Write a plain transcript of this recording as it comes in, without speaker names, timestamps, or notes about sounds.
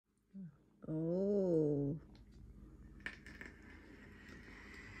Oh.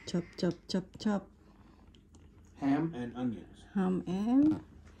 Chop, chop, chop, chop. Ham and onions. Ham and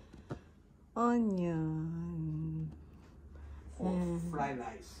onion. For fried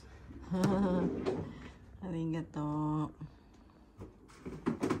rice. Arigato.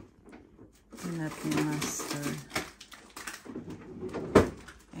 Not master.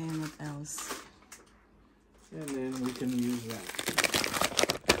 And what else? And then we can use that.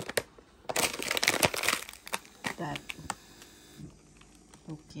 That.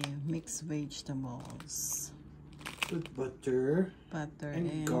 Okay, mixed vegetables. With butter. Butter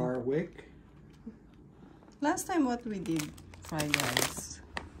and garlic. Last time what we did, fried rice.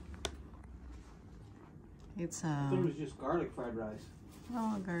 It's I thought it was just garlic fried rice.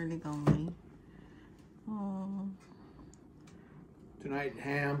 oh, garlic only. Oh. Tonight,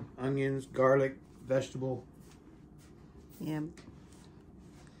 ham, onions, garlic, vegetable. Yep.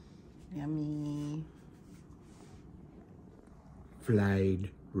 Yummy. Fried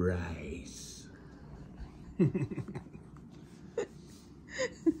rice.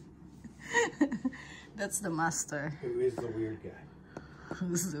 That's the master. Who is the weird guy?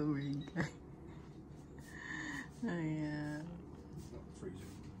 Who's the weird guy? Oh, yeah.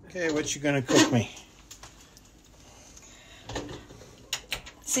 Okay, what you gonna cook me?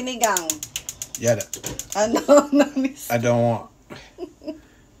 Sinigang. Yada. No, I don't want.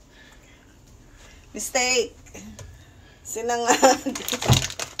 Mistake. Sinangag.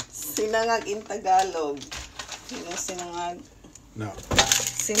 Sinangag in Tagalog. Yung sinangag. No.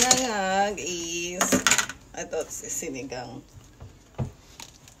 Sinangag is, I thought it's sinigang.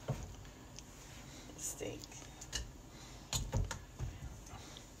 Mistake.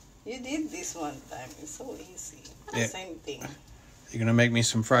 You did this one time. It's so easy. Yeah. Same thing. You're gonna make me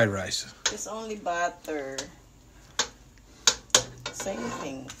some fried rice. It's only butter. Same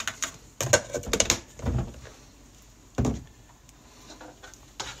thing.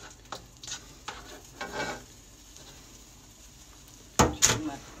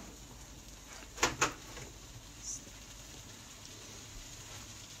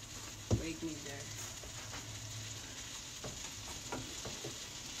 Wake me there.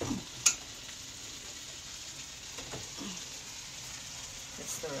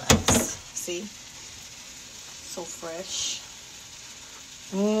 It's the rice. See? So fresh.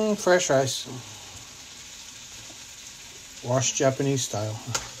 Fresh rice. Washed Japanese style.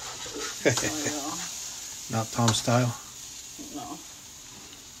 Oil. Not Tom style. No.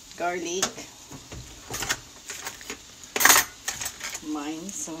 Garlic. Mine,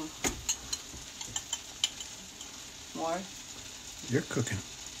 so more. You're cooking.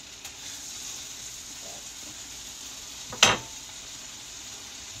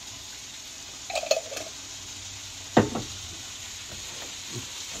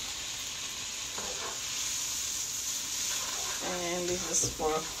 And this is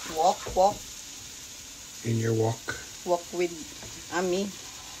for walk In your wok. with Ami.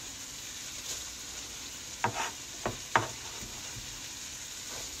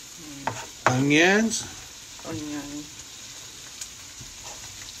 Onions. Onion.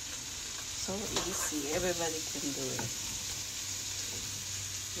 So easy. Everybody can do it.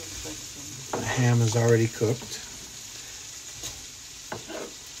 The ham is already cooked.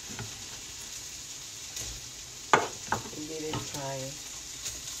 You didn't try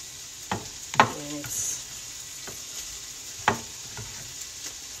when it's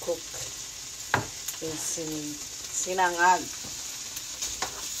cooked in sinangag.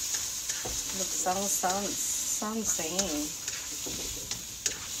 Look, sound same.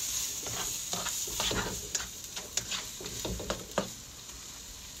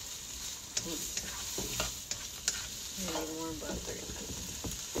 Need more butter.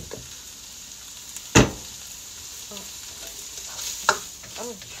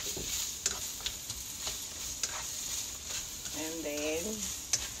 Oh. And then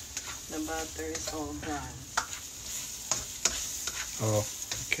the butter is all done. Oh,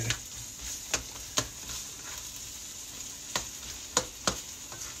 okay.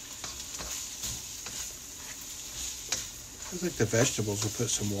 I think the vegetables will put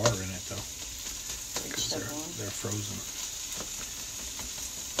some water in it though, because they're frozen.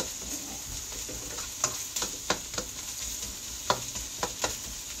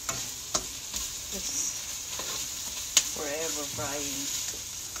 It's forever frying.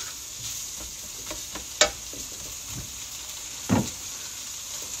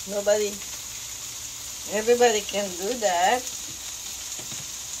 Everybody can do that.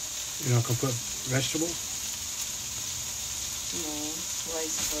 You're not gonna put vegetables? No,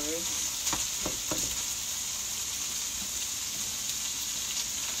 rice first.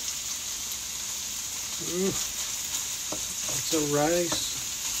 Ooh, lots of rice.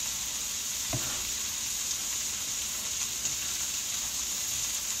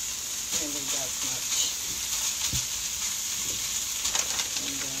 Maybe that much.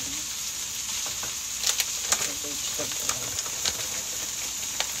 And then the vegetable.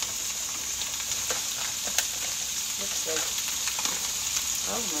 Looks like,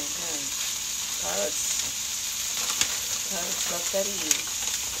 oh my god, carrots. Carrots lottery.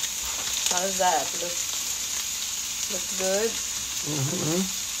 How's that? Look good? Mm-hmm.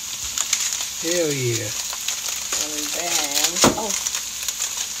 Hell yeah. And then, oh,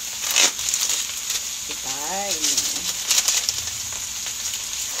 kitay.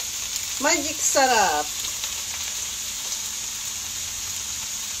 Magic sarap.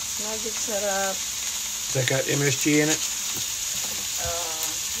 Magic sarap. Has that got MSG in it?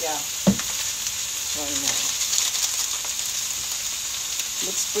 Yeah. Why not?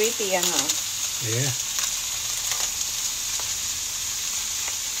 Looks pretty, huh? Yeah.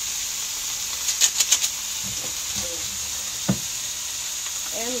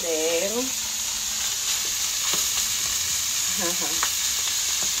 And then,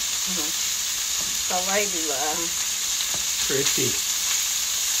 kaway, diba? Pretty.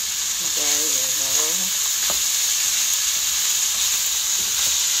 There you go.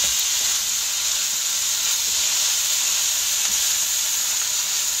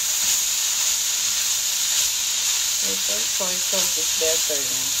 I think soy sauce is better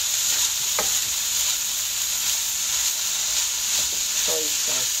now. Soy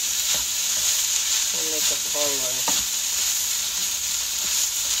sauce. To make a color.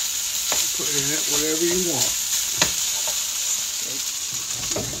 Put in it whatever you want.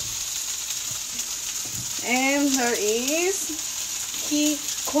 And there is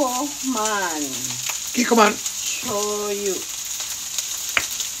Kikoman. Kikoman. Shoyu.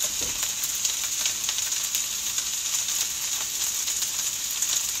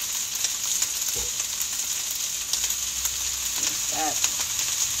 That.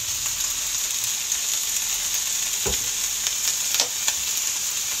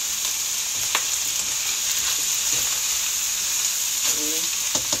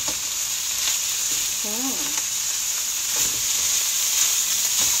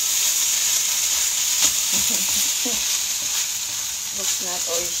 Looks not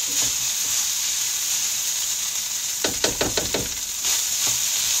oily.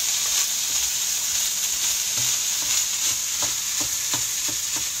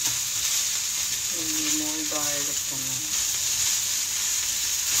 More garlic naman.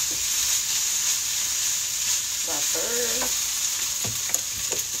 Butter.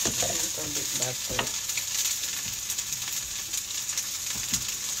 And a bit butter.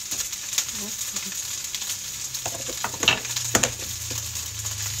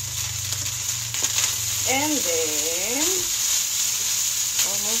 And then,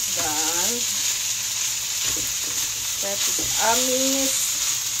 almost done. That is aming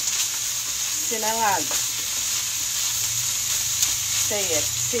sinangag. Say it.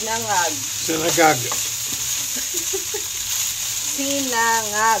 Sinangag. Sinagag.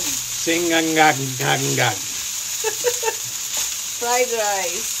 Sinangag. Singangag. Fried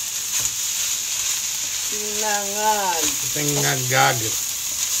rice. Sinangag. Singagag.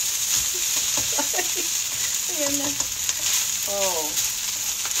 Ayan na. Oh.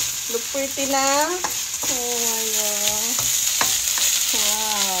 Look pretty na. Oh my God.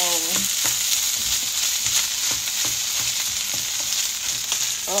 Wow.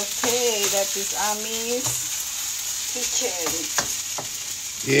 Okay, that is Ami's kitchen.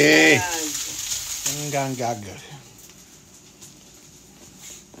 Yay. Ayan. Singangag.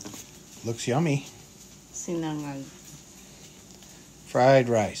 Looks yummy. Sinangag. Fried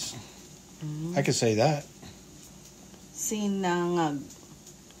rice. I could say that. Sinangag.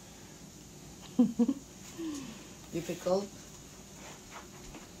 Difficult?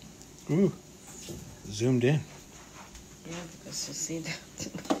 Ooh. Zoomed in. Yeah, because you see that.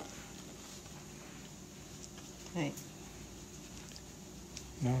 Right.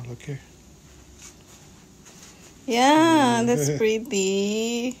 No, look here. Yeah, that's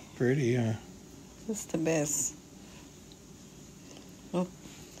pretty. Pretty, yeah. That's the best. Oh.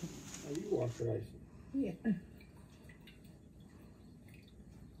 You wash rice. Yeah.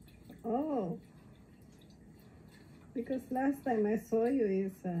 Oh. Because last time I saw you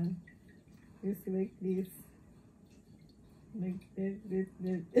is like this. Like this.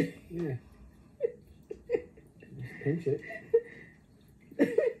 Yeah. Pinch it.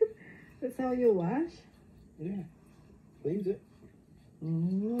 That's how you wash? Yeah. Cleans it.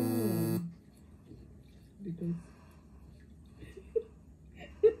 Oh. Because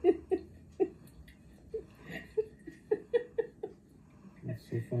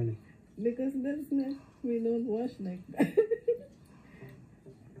funny. Because that's not, we don't wash like that.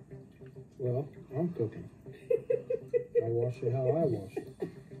 Well, I'm cooking. I wash it how I wash it.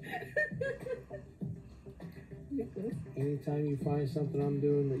 Because Anytime you find something I'm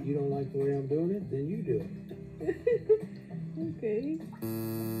doing that you don't like the way I'm doing it, then you do it. okay.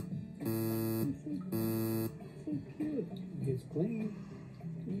 So cute. It's clean.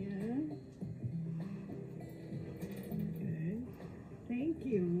 Yeah. Okay. Thank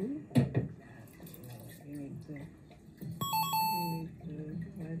you.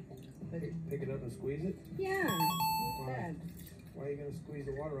 Pick it up and squeeze it? Yeah. Why? That. Why are you going to squeeze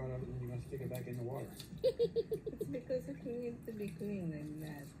the water out of it and you're going to stick it back in the water? It's because it needs to be clean like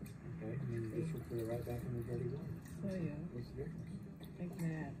that. Okay, and then you just put it right back in the dirty water. So yeah, What's the difference? like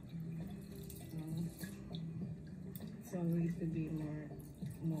that. So it needs to be more.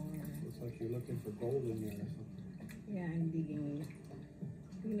 Looks like you're looking for gold in there or something. Yeah, I'm digging.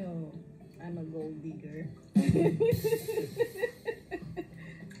 You know, I'm a gold digger.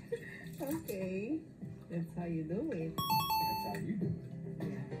 Okay, that's how you do it. That's how you do it.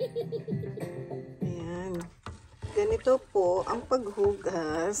 Ayan. Ganito po ang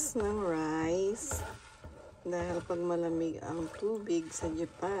paghugas ng rice. Dahil pag malamig ang tubig sa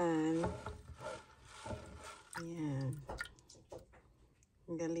Japan. Ayan.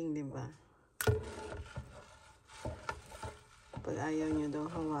 Galing, di ba? Pag ayaw nyo daw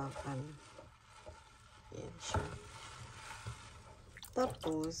hawakan. Ayan siya.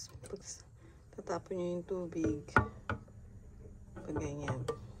 Tapos, pag tatapon nyo yung tubig, pag ganyan.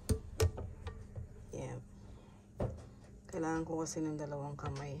 Yan. Kailangan ko kasi ng dalawang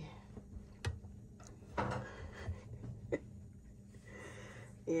kamay.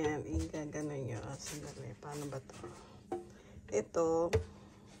 Yan, igagano nyo. Sandali, paano ba to? Ito,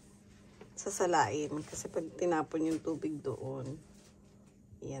 sasalain. Kasi pag tinapon yung tubig doon,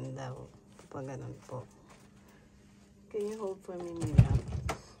 yan daw. Pag ganun po. Can you hold for me, my love?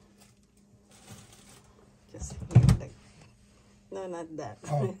 Just here, like, no, not that.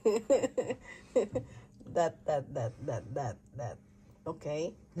 Oh. that.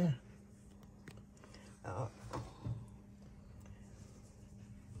 Okay? Yeah. Oh.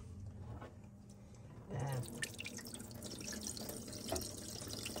 That.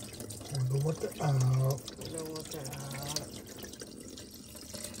 And the water out. The water out.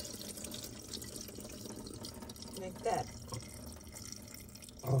 Like that.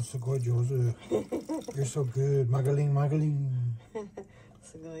 Oh, so good, Jose. You're so good. Magaling, magaling.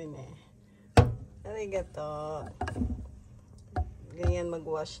 Sugoy na. Arigato. Ganyan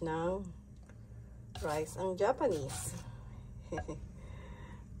mag-wash ng rice ang Japanese.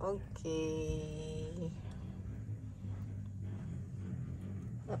 Okay.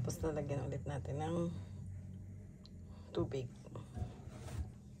 Tapos lalagyan ulit natin ng tubig.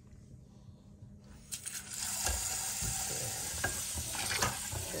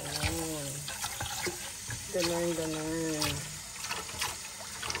 Ganun.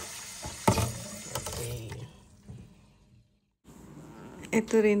 Okay.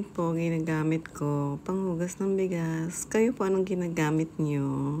 Ito rin po ginagamit ko panghugas ng bigas. Kayo po anong ginagamit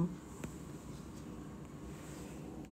nyo?